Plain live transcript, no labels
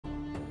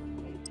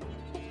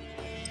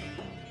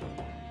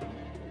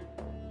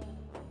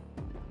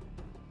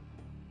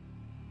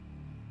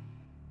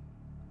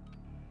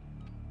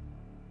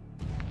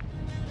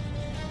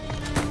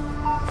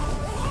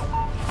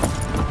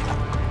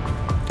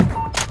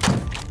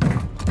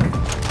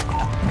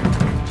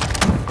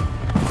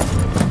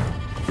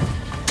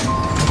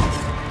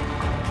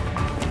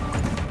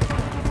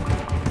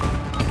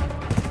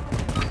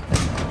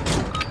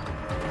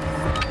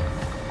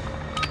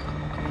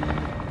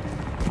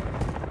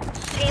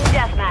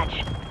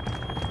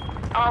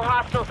deathmatch. All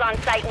hostiles on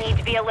site need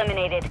to be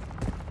eliminated.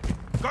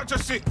 Got to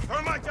see.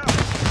 Oh my God!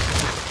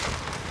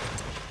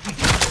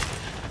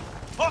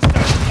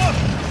 Hostile!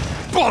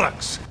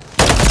 Bollocks!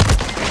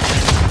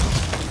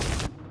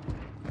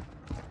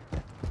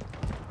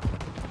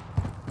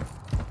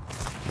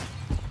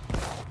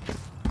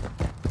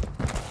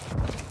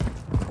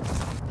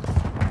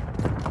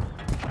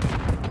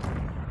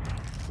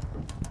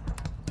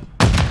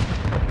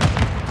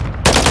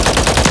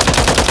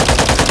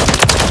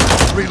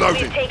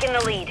 Reloading. We've taken the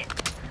lead.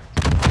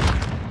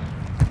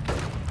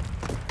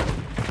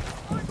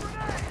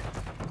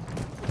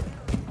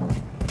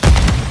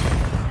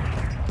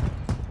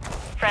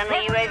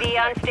 Friendly UAV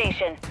on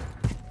station.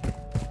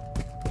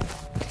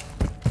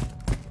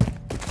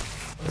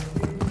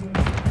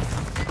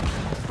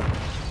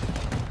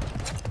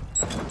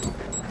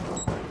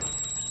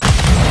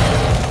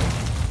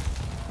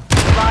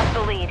 Lost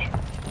the lead.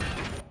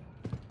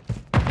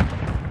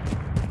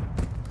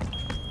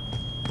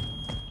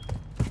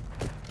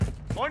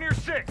 On your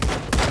six.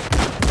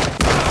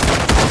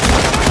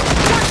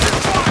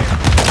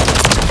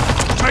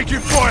 Taking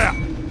fire.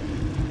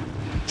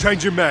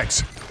 Changing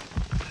mags.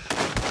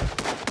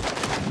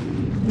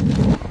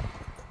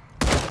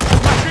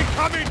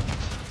 Coming.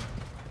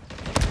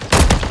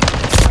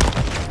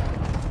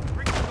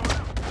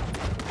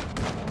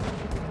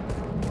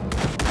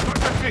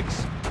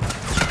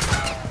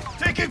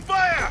 Taking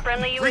fire.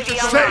 Friendly UAV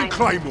online. Setting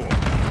Claymore.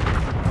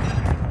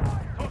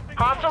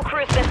 Hostile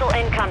cruise missile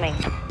incoming.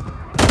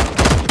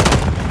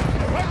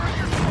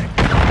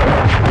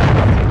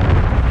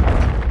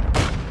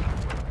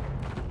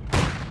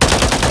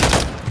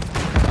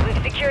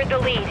 We've secured the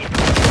lead.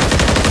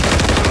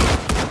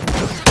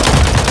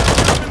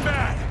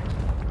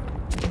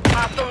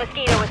 Hostile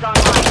Mosquito is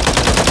online.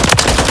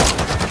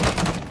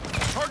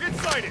 Target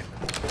sighted.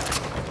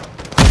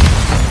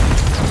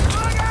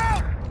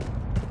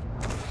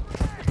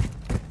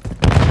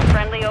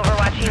 Friendly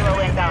Overwatch Helo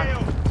inbound.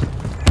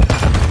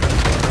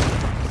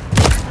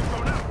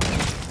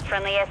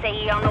 Friendly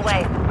SAE on the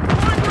way.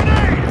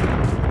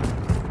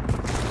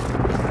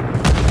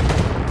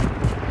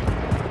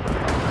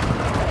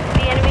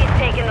 The enemy's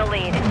taken the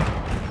lead.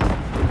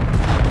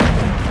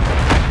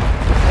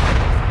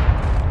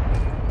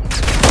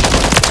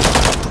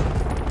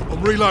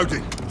 I'm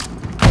reloading.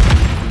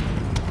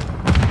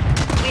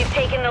 We've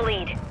taken the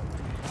lead.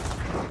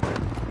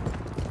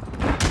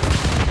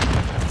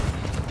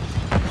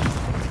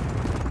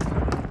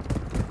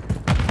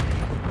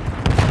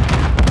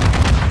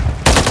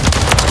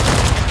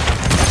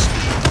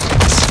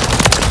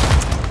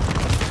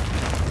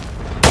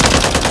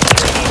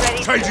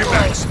 Changing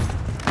mags.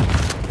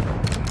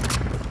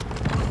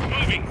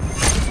 Moving.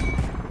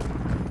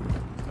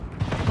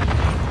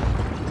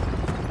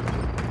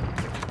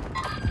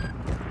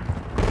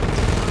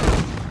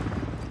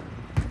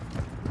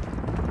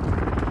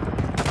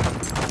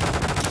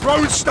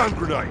 Throwing stun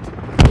grenade.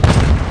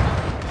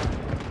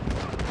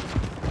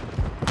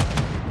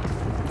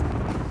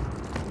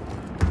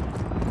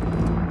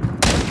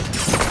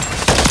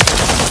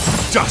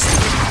 Dust.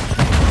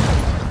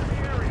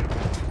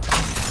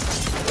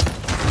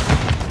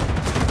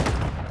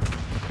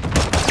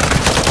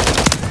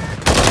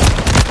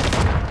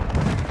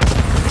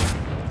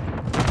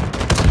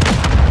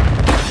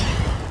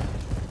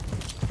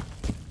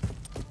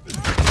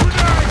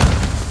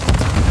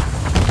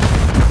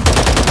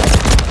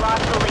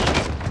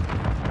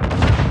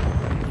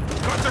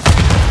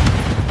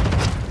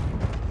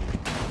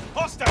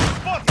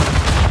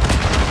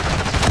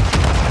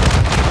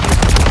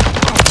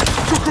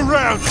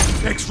 Around!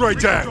 X-ray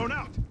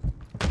down!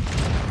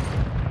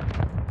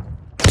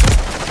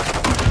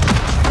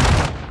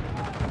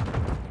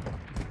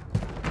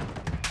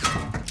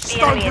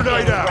 Stun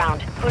grenade out!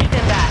 Push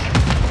them back.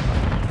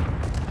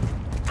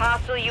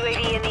 Hostile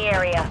UAV in the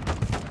area.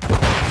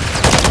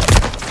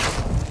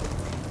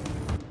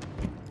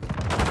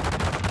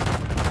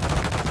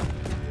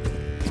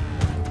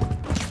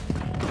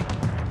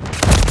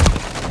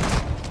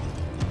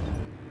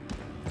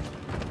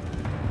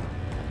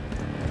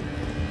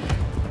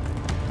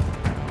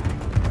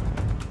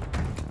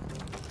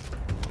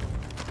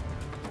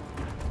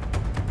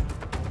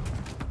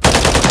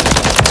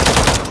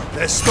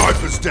 Their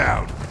sniper's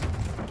down.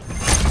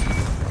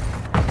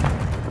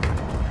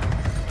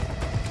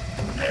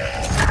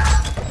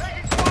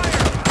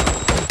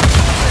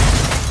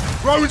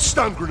 Throwing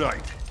stun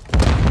grenade.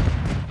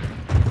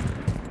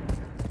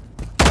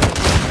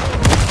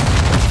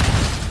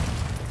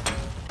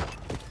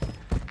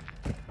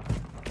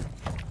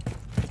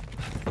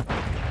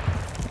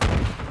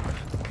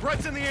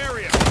 Threats in the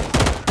area.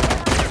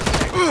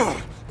 Ugh,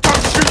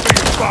 don't shoot me,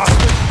 you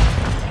bastard!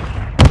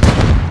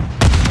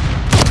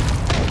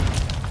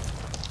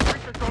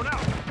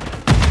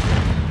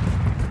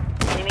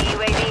 Enemy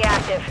UAV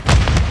active.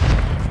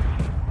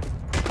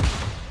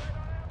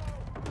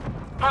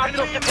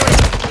 Hostile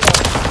suppressed.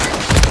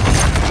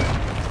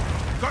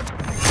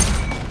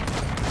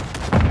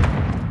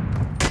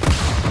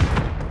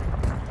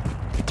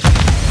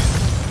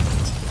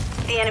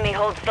 The enemy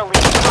holds the lead.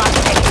 Clock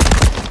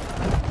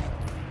ticking.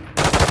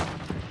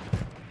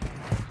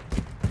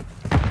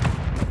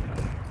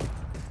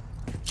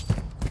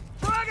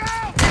 Frag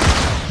out!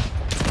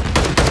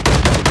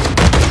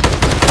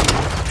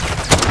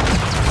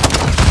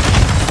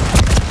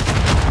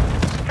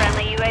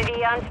 Friendly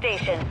UAV on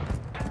station.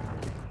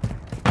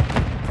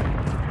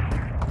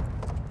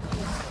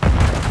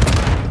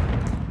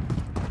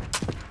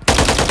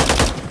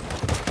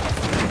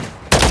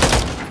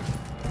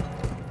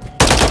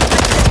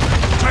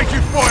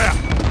 Taking fire!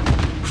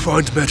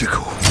 Find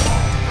medical.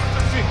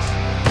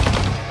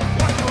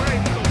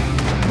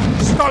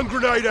 Stun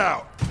grenade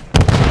out!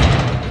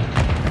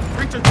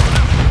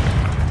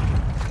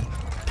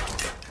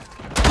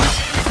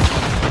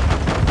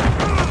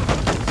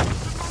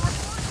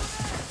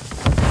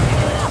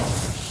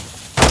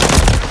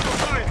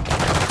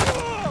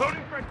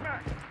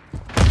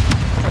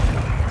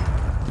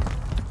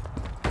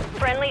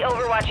 Friendly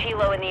Overwatch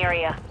helo in the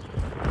area.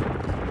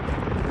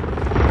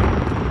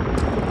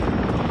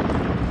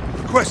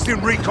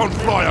 Requesting recon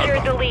Secured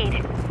the flyover.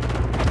 lead.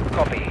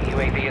 Copy.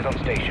 UAV is on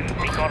station.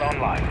 Recon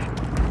online.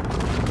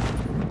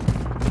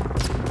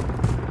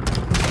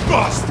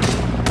 Bust!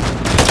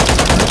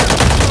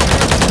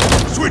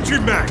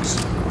 Switching max.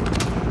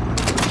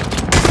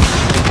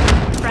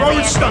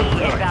 Friendly stun SE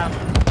grenade. inbound.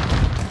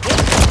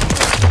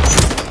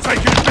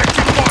 Taking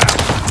effective fire.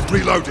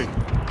 Reloading.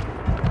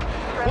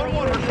 Friendly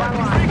UAV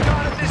online.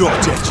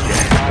 Not dead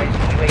yet. Eyes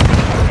UAV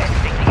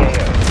exiting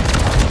the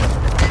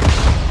AO.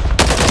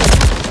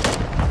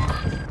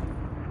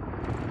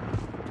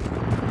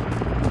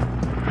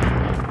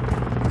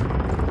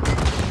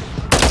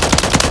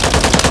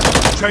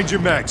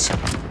 Changing mags.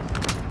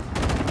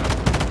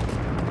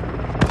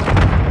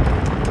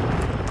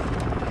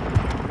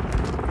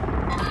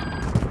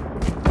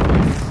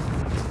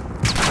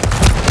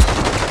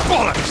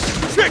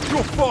 Bollocks! Check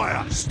your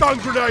fire! Stun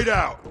grenade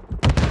out!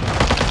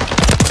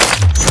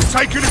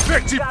 Taking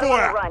effective Gotta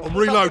fire! run. I'm Keep up the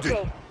reloading.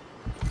 chase.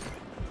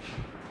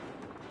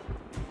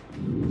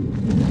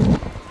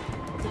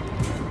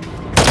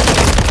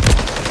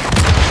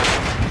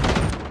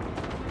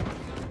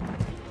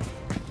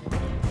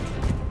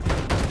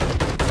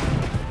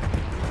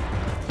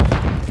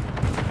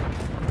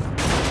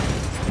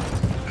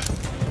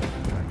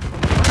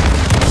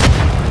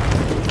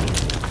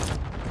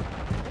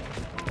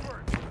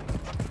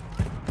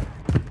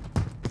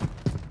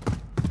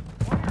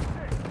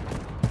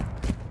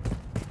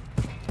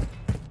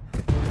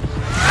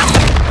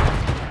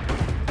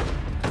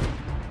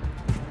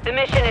 The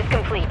mission is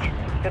complete.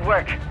 Good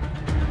work.